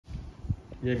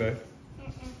Vậy mở.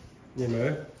 Vậy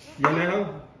mở. Vậy nào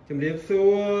không? Chùm điệp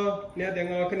xua. Nè tiếng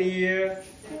ngò cái nia.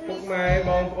 Phúc mai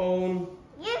bong ôn.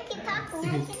 You keep talking,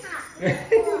 I can talk.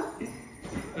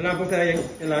 Anh làm không thể vậy?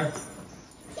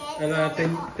 Anh là tên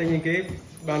những cái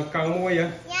bàn căng mua vậy?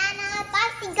 Yana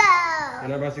bicycle.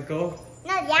 Yana bicycle?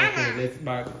 No, Yana. Okay, let's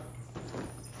back.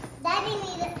 Daddy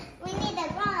we need a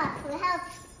rock to help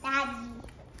Daddy.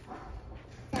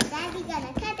 So Daddy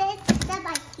gonna cut it, the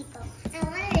bicycle. And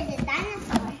one is a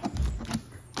dinosaur.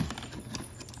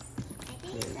 I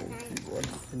think it's a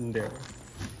dinosaur. Được.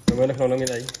 Rồi nó không nó như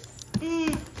đấy. I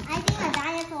think a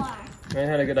dinosaur. Hay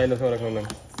là cái dinosaur là không nè.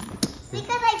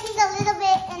 Because I peed a little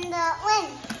bit in the wind.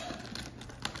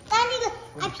 Daddy,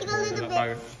 I peed a little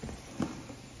bit.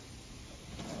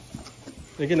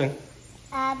 Đây cái này.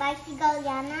 Bicycle,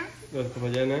 Yana. Rồi, come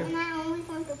on, Yana. And I always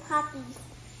want the puppies.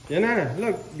 Yana,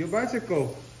 look, your bicycle.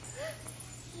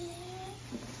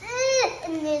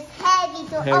 And it's heavy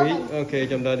to Heavy? open. Okay,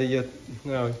 chồng ta đi vô.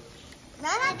 Rồi.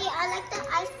 Daddy, I like the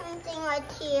ice cream thing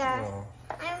right here.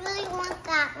 I really want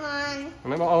that one.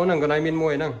 Nó bảo ấu nè, còn ai miên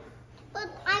môi nè. But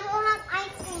I don't have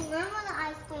ice cream. I want the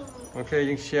ice cream. Okay,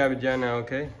 you can share with Yana,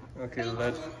 okay? Okay,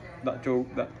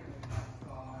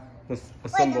 let's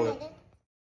assemble it.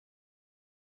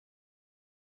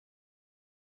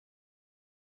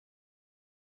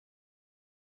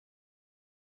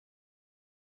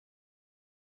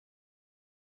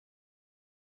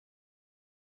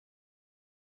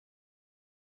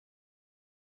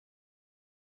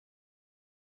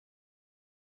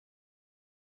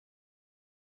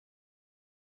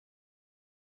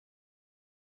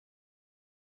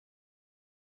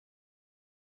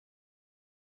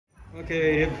 Ok,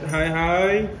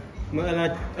 hai mở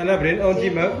là bên ôn gì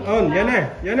mở ôn nhớ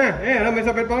nè là mình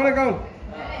sắp bệt bóng đấy con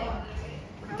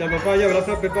chào bà ba giờ là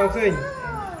sắp bệt bóng xinh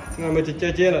ngồi mình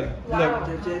chỉ chia lại được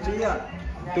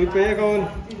túi phê con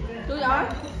túi giỏi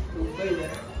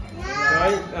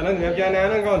đấy nó nghiệp cha ná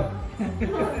đó con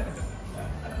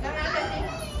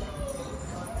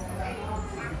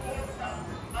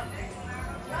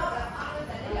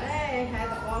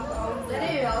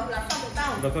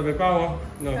đập sập bệt bóng không?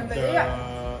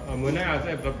 Rồi, mới nãy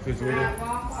sẽ đập sủi đi.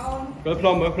 Có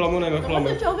plum này mà plum.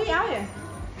 Cho cái áo vậy.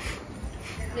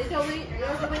 Để cho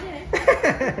cái này.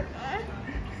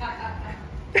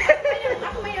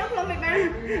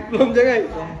 Plum chứ ngay.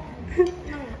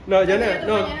 Nào chứ nè,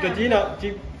 nó cái chi nào,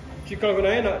 chỉ con cái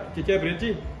này nè, chỉ chơi bridge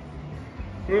chi.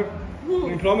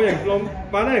 Mình plum này, plum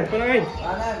bán này, con này.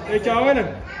 Đây cho cái này.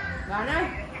 Bán này.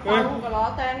 Không có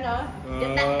lo tên nữa.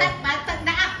 Tắt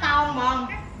đã tao mòn.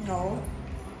 Đủ.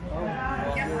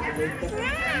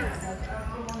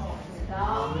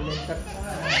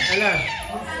 Đây là.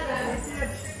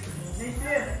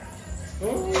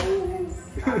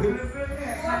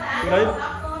 Đấy,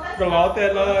 còn lo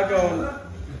tên là còn.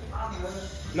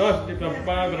 Rồi, đi làm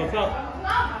ba còn làm sao?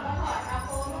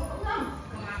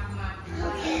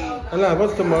 Anna,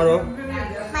 what's tomorrow?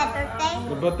 My birthday.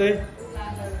 Your birthday?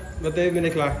 Birthday bên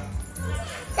đây là?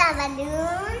 Balloon.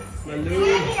 Balloon.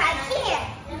 Right here.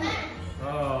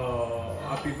 Oh,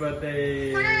 happy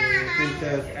birthday,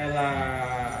 Princess Ella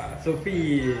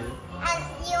Sophie. And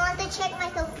you want to check my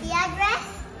Sophia dress?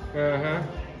 Okay.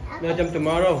 No, jump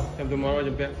tomorrow.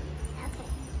 Jump back.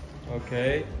 Okay.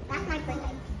 Okay. That's my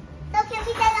birthday. So can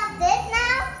we set up this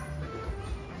now?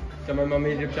 Cho my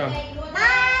mommy giúp cho. Money.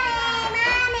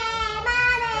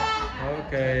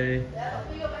 Okay.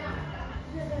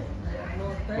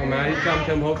 Mama đi trong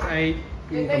thơm hộp ai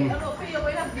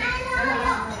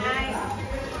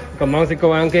cầm mong sẽ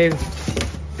cô ăn kêu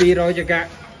phi rồi cho cả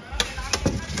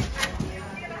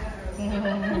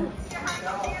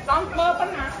Con mơ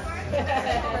bánh hả?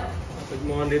 Good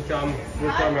morning đi trong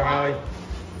rồi ơi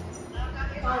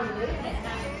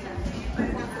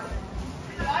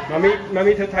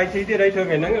mami thử thay tí đây thôi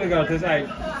ngày nắng rồi thử dậy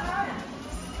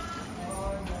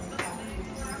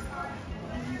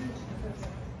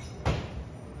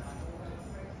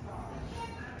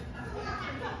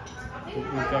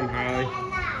trăm hai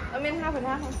Ở bên 2,5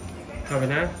 không?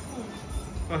 2,5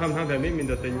 có 2,5 mình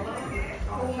được tính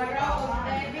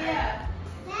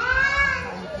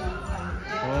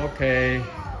ok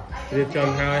đi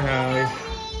trăm hai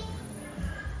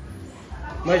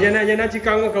mà giờ này chỉ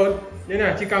căng mà con giờ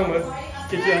này chỉ căng mà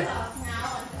chị chưa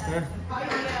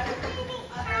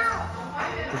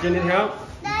chị nên help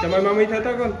cho mày mami thở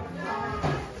tao con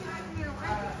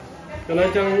cho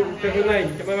nên trong cái này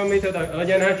cho mày mami thở tao ở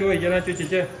giờ này chui chị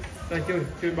chưa đây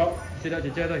chui bóng chị đã chị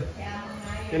chơi thôi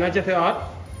giờ này chơi theo ớt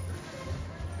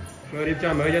mở đi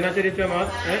cho mở giờ này chơi đi cho ớt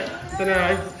đấy thế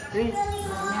này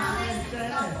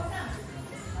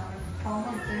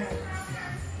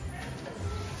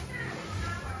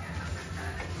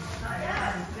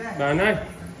Bạn ơi.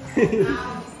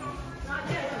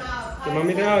 Cho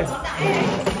mami thôi.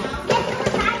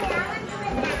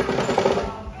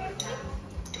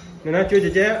 Mình nói chưa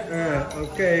chị chế. À,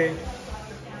 ok.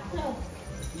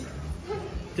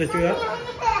 Chưa chưa.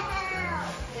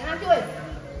 Để nó chui.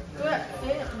 Chui.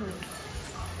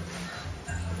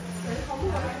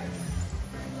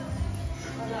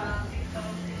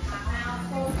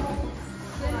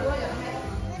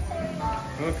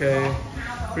 Okay.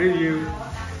 Preview.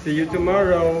 See you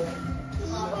tomorrow.